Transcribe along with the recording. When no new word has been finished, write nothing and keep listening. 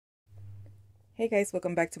Hey guys,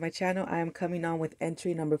 welcome back to my channel. I am coming on with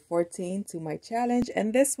entry number 14 to my challenge,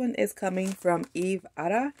 and this one is coming from Eve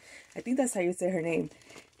Ara. I think that's how you say her name.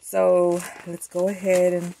 So let's go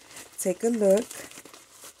ahead and take a look.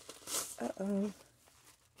 Okay,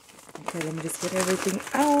 let me just get everything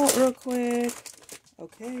out real quick.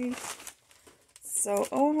 Okay. So,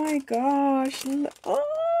 oh my gosh. Look what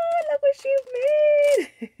she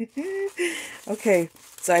made. Okay,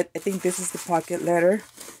 so I think this is the pocket letter.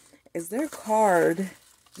 Is there a card?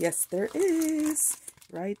 Yes, there is.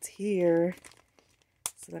 Right here.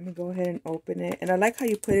 So let me go ahead and open it. And I like how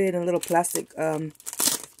you put it in a little plastic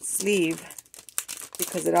sleeve,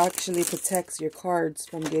 because it actually protects your cards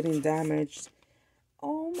from getting damaged.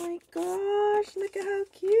 Oh my gosh, look at how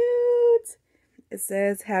cute. It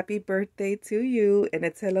says happy birthday to you, and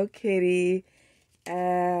it's Hello Kitty.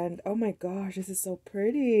 And oh my gosh, this is so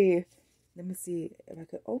pretty. Let me see if I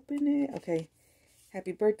could open it. Okay.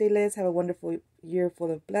 Happy birthday, Liz. Have a wonderful year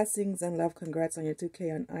full of blessings and love. Congrats on your 2K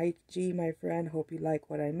on IG, my friend. Hope you like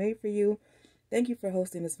what I made for you. Thank you for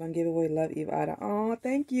hosting this fun giveaway. Love, Eve Ada. Oh,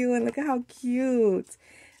 thank you. And look at how cute.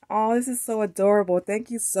 Oh, this is so adorable. Thank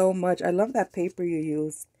you so much. I love that paper you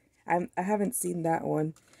used. I haven't seen that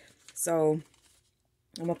one. So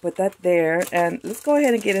I'm going to put that there. And let's go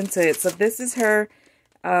ahead and get into it. So this is her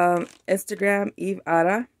Instagram, Eve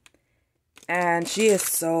Ada. And she is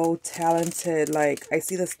so talented. Like, I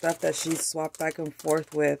see the stuff that she swapped back and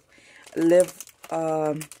forth with. Live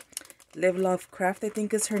Love Craft, I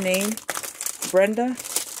think is her name. Brenda.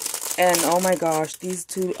 And oh my gosh, these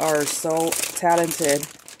two are so talented.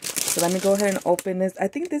 So let me go ahead and open this. I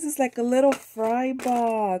think this is like a little fry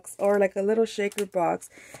box or like a little shaker box.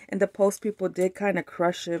 And the post people did kind of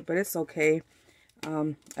crush it, but it's okay.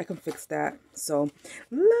 I can fix that. So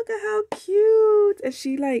look at how cute. And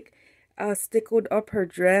she like stickled up her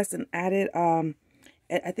dress and added I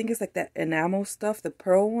think it's like that enamel stuff, the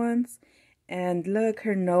pearl ones. And look,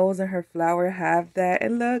 her nose and her flower have that.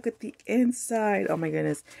 And look at the inside. Oh my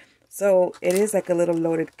goodness. So it is like a little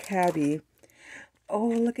loaded caddy. Oh,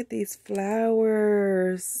 look at these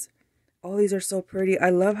flowers. Oh, these are so pretty.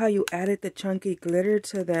 I love how you added the chunky glitter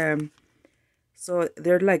to them. So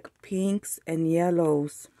they're like pinks and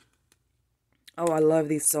yellows. Oh, I love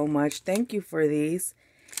these so much. Thank you for these.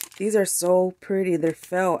 These are so pretty. They're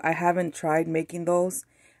felt. I haven't tried making those.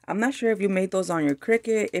 I'm not sure if you made those on your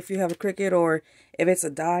Cricut, if you have a Cricut, or if it's a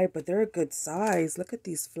die, but they're a good size. Look at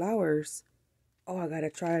these flowers. Oh, I gotta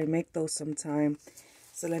try and make those sometime.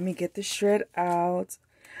 So let me get the shred out.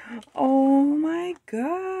 Oh my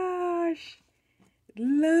gosh.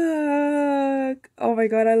 Look. Oh my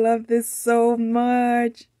god, I love this so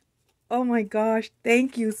much. Oh my gosh,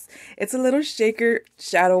 thank you. It's a little shaker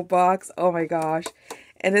shadow box. Oh my gosh.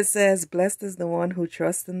 And it says, blessed is the one who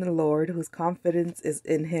trusts in the Lord, whose confidence is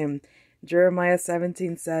in him. Jeremiah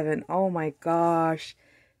 17:7. Oh my gosh.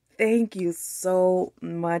 Thank you so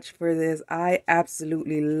much for this. I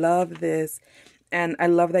absolutely love this. And I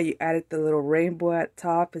love that you added the little rainbow at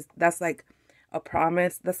top. That's like a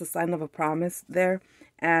promise. That's a sign of a promise there.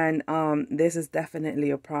 And this is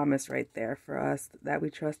definitely a promise right there for us that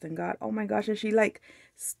we trust in God. Oh my gosh, and she like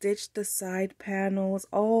stitched the side panels.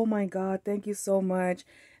 Oh my God, thank you so much.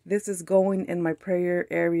 This is going in my prayer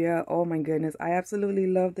area. Oh my goodness, I absolutely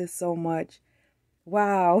love this so much.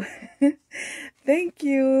 Wow. Thank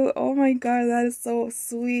you. Oh my God, that is so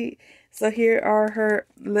sweet. So here are her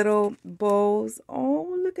little bows.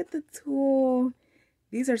 Oh, look at the tool.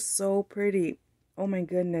 These are so pretty. Oh my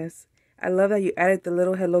goodness. I love that you added the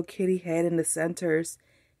little Hello Kitty head in the centers.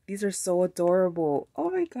 These are so adorable.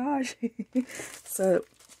 Oh my gosh. So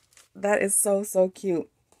that is so, so cute.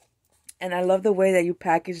 And I love the way that you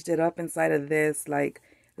packaged it up inside of this like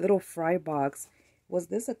little fry box. Was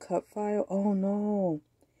this a cut file? Oh no.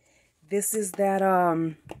 This is that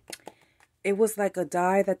it was like a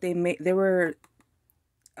die that they made. They were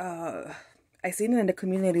I seen it in the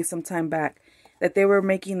community some time back that they were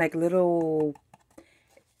making like little,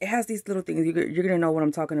 it has these little things. You're gonna know what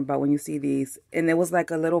I'm talking about when you see these. And it was like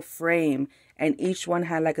a little frame, and each one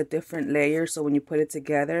had like a different layer, so when you put it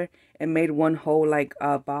together it made one whole like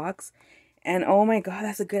box. And oh my god,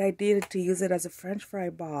 that's a good idea to use it as a french fry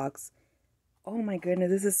box. Oh my goodness,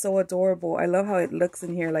 this is so adorable. I love how it looks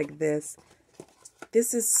in here like this.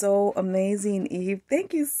 This is so amazing, Eve.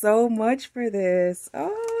 Thank you so much for this.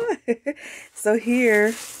 Oh, so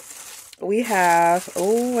here we have,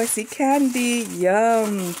 oh, I see candy.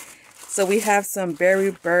 Yum. So we have some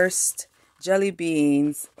Berry Burst jelly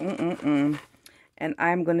beans. And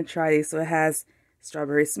I'm going to try these. So it has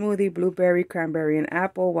strawberry smoothie, blueberry, cranberry, and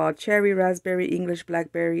apple, wild cherry, raspberry, English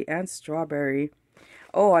blackberry, and strawberry.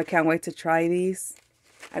 Oh, I can't wait to try these.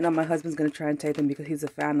 I know my husband's going to try and take them because he's a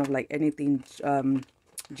fan of like anything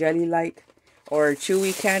jelly-like or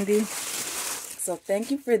chewy candy. So thank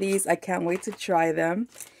you for these. I can't wait to try them.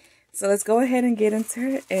 So let's go ahead and get into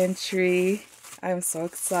her entry. I'm so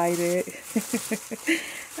excited.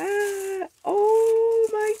 Oh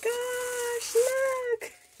my gosh,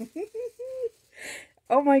 look.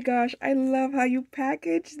 Oh my gosh, I love how you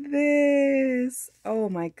package this. Oh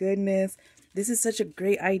my goodness. This is such a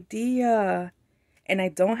great idea. And I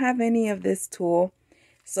don't have any of this tulle.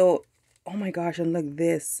 So, oh my gosh, and look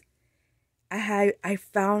this. I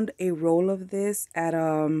found a roll of this at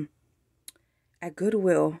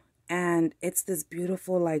Goodwill, and it's this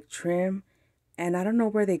beautiful like trim, and I don't know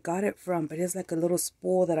where they got it from, but it's like a little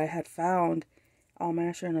spool that I had found. Oh man,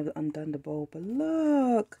 I shouldn't have undone the bow, but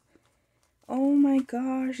look. Oh my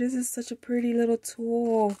gosh, this is such a pretty little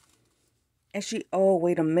tulle. And she, oh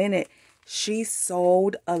wait a minute, she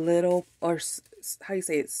sewed a little, or how you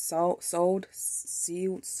say it, sewed,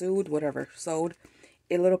 whatever, sewed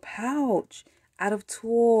a little pouch out of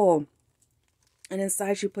tulle, and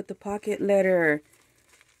inside she put the pocket letter.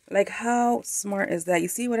 Like, how smart is that? You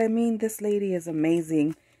see what I mean? This lady is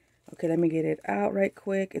amazing. Okay, let me get it out right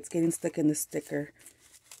quick. It's getting stuck in the sticker.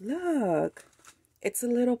 Look, it's a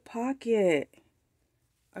little pocket,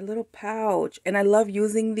 a little pouch. And I love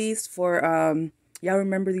using these for y'all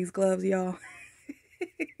remember these gloves, y'all?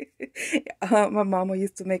 My mama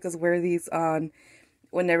used to make us wear these on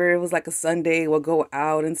whenever it was like a Sunday. We'll go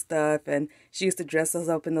out and stuff, and she used to dress us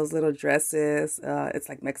up in those little dresses. It's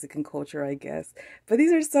like Mexican culture, I guess. But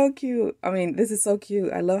these are so cute. I mean, this is so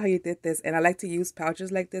cute. I love how you did this, and I like to use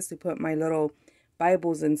pouches like this to put my little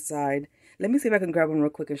Bibles inside. Let me see if I can grab one real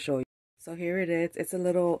quick and show you. So here it is. It's a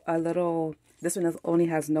little, this one only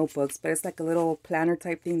has notebooks, but it's like a little planner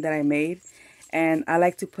type thing that I made. And I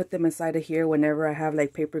like to put them inside of here whenever I have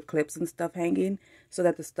like paper clips and stuff hanging, so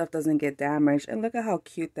that the stuff doesn't get damaged. And look at how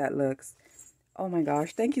cute that looks. Oh my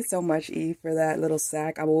gosh, thank you so much, Eve, for that little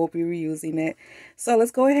sack. I will be reusing it. So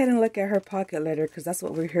let's go ahead and look at her pocket letter, because that's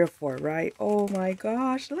what we're here for, right? Oh my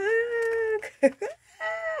gosh, look.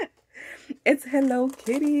 It's Hello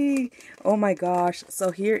Kitty. Oh my gosh.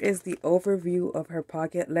 So here is the overview of her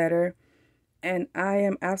pocket letter. And I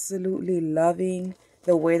am absolutely loving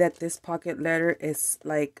the way that this pocket letter is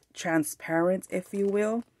like transparent, if you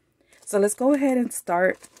will. So let's go ahead and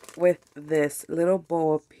start with this little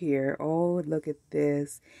bow up here. Oh, look at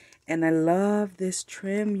this. And I love this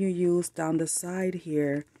trim you used down the side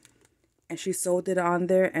here. And she sewed it on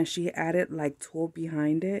there, and she added like tulle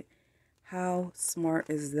behind it. How smart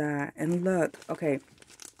is that? And look, okay,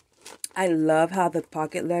 I love how the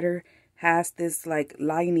pocket letter has this like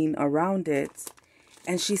lining around it.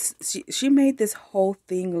 And she made this whole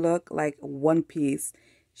thing look like one piece.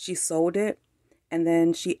 She sewed it, and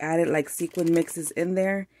then she added like sequin mixes in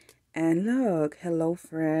there. And look, hello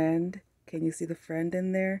friend. Can you see the friend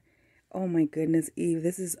in there? Oh my goodness, Eve,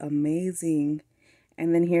 this is amazing.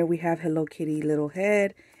 And then here we have Hello Kitty little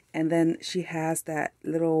head. And then she has that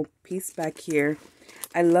little piece back here.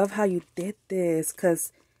 I love how you did this,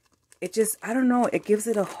 because it just, I don't know, it gives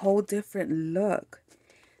it a whole different look.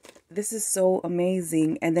 This is so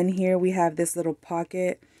amazing. And then here we have this little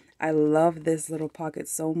pocket. I love this little pocket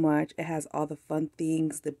so much. It has all the fun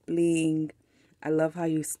things, the bling. I love how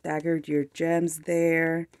you staggered your gems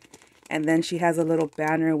there. And then she has a little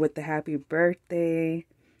banner with the happy birthday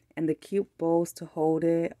and the cute bows to hold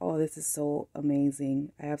it. Oh, this is so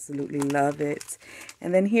amazing. I absolutely love it.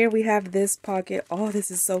 And then here we have this pocket. Oh,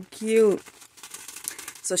 this is so cute.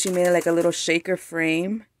 So she made like a little shaker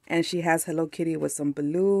frame, and she has Hello Kitty with some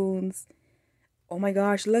balloons. Oh my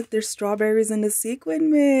gosh, look, there's strawberries in the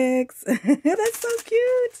sequin mix. That's so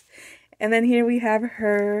cute. And then here we have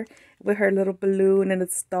her with her little balloon and the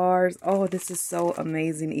stars. Oh, this is so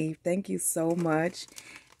amazing, Eve. Thank you so much.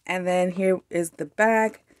 And then here is the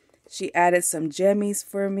back. She added some jemmies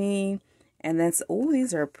for me. And then, oh,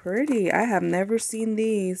 these are pretty. I have never seen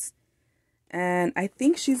these. And I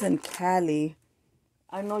think she's in Cali.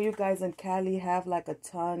 I know you guys in Cali have like a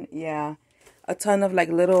ton, yeah, a ton of like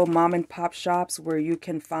little mom and pop shops where you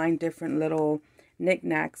can find different little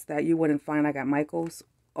knickknacks that you wouldn't find like at Michael's,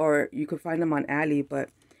 or you could find them on Ali, but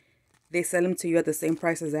they sell them to you at the same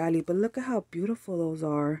price as Ali. But look at how beautiful those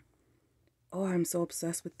are. Oh, I'm so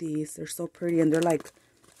obsessed with these. They're so pretty, and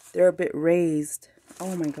they're a bit raised.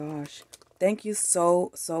 Oh my gosh. Thank you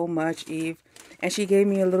so much, Eve. And she gave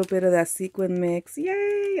me a little bit of that sequin mix.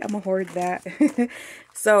 Yay! I'm gonna hoard that.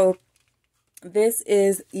 So this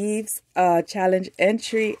is Eve's challenge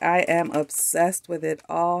entry. I am obsessed with it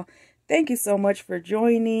all. Thank you so much for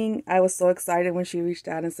joining. I was so excited when she reached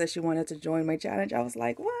out and said she wanted to join my challenge. I was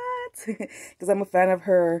like, what? because I'm a fan of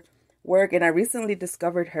her work, and I recently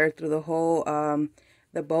discovered her through the whole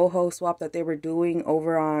the boho swap that they were doing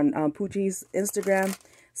over on Poochie's Instagram.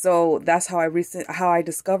 So that's how I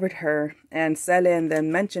discovered her, and Selin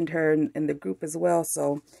then mentioned her in the group as well.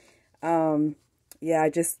 So yeah,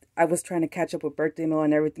 I was trying to catch up with birthday mail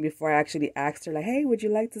and everything before I actually asked her, like, hey, would you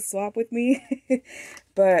like to swap with me?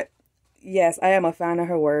 But yes, I am a fan of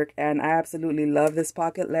her work, and I absolutely love this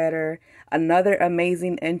pocket letter. Another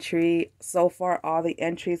amazing entry. So far, all the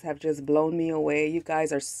entries have just blown me away. You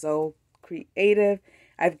guys are so creative.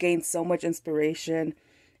 I've gained so much inspiration,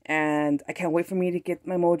 and I can't wait for me to get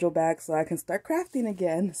my mojo back so I can start crafting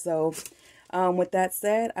again. So with that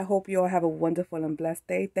said, I hope you all have a wonderful and blessed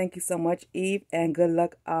day. Thank you so much, Eve, and good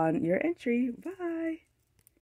luck on your entry. Bye.